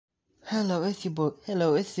Hello, it's your boy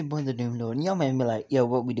the Doom Lord, and y'all might be like, yo,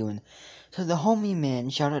 what we doing? So the homie man,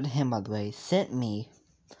 shout out to him by the way, sent me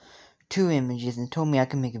 2 images and told me I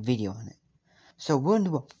can make a video on it. So we're gonna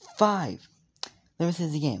do a 5. Let me say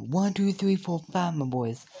this again. 1, 2, 3, 4, 5, my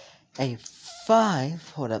boys. A 5.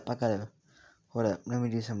 Hold up, let me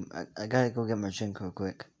do some, I gotta go get my drink real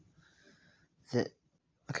quick. Is it?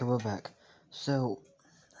 Okay, we're back. So,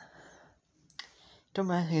 don't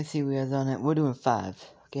mind if you can see we are on it. We're doing 5,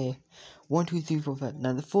 okay? 1, 2, 3, 4, 5.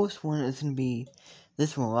 Now the first one is gonna be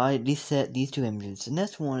this one. I set these 2 images. The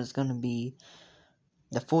next one is gonna be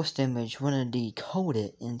the first image. We're gonna decode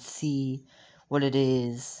it and see what it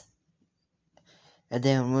is. And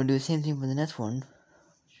then we're gonna do the same thing for the next one.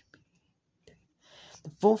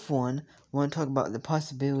 The fourth one, we're gonna talk about the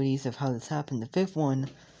possibilities of how this happened. The fifth one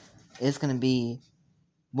is gonna be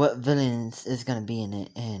what villains is gonna be in it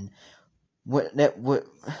and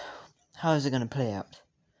how is it gonna play out.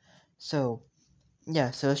 So yeah,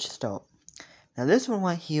 so let's just start. Now this one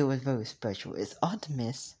right here is very special. It's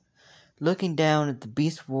Optimus looking down at the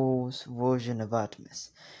Beast Wars version of Optimus.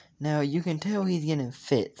 Now you can tell he's getting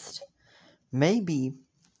fixed. Maybe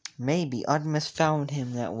Optimus found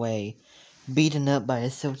him that way, beaten up by a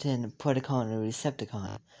certain Predacon or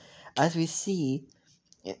Decepticon. As we see,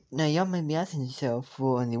 now y'all might be asking yourself,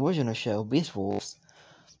 well, in the original show, Beast Wars,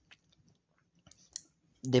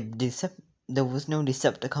 there was no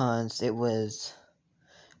Decepticons, it was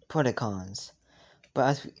Predacons.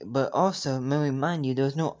 But also, let me remind you, there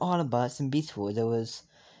was no Autobots in Beast Wars, there was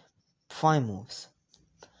Primals.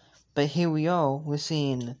 But here we are, we're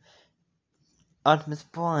seeing Optimus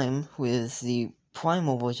Prime, who is the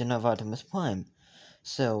primal version of Optimus Prime.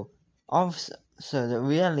 So the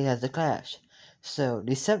reality has a clash. So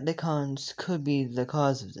Decepticons could be the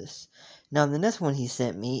cause of this. Now the next one he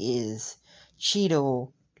sent me is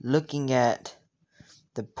Cheeto looking at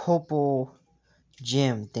the purple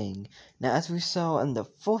gem thing. Now as we saw in the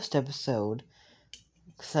first episode,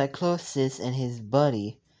 Cyclosis and his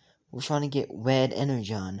buddy were trying to get red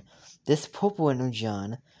energon. This purple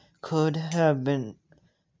energon could have been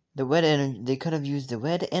they could have used the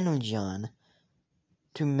red energon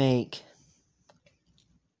to make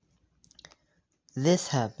this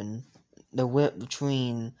happen, the whip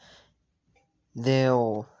between their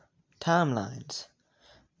timelines.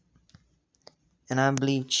 And I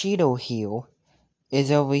believe Cheeto here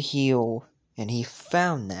is over here, and he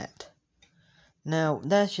found that. Now,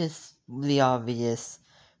 that's just the obvious.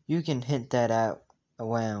 You can hint that out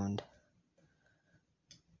around.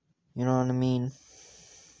 You know what I mean?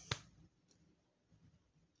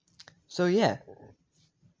 So yeah,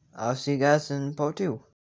 I'll see you guys in part 2.